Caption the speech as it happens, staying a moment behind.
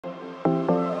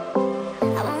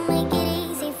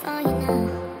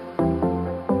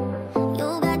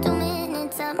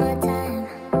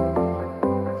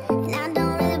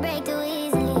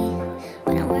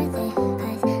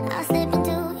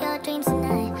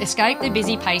Escape the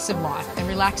busy pace of life and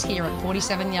relax here at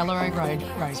 47 Yallaroi Road,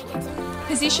 Rosewood.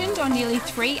 Positioned on nearly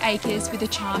 3 acres with a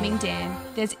charming dam,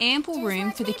 there's ample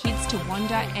room for the kids to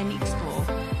wander and explore.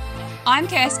 I'm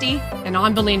Kirsty. And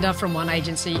I'm Belinda from One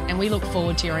Agency, and we look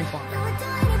forward to your inquiry.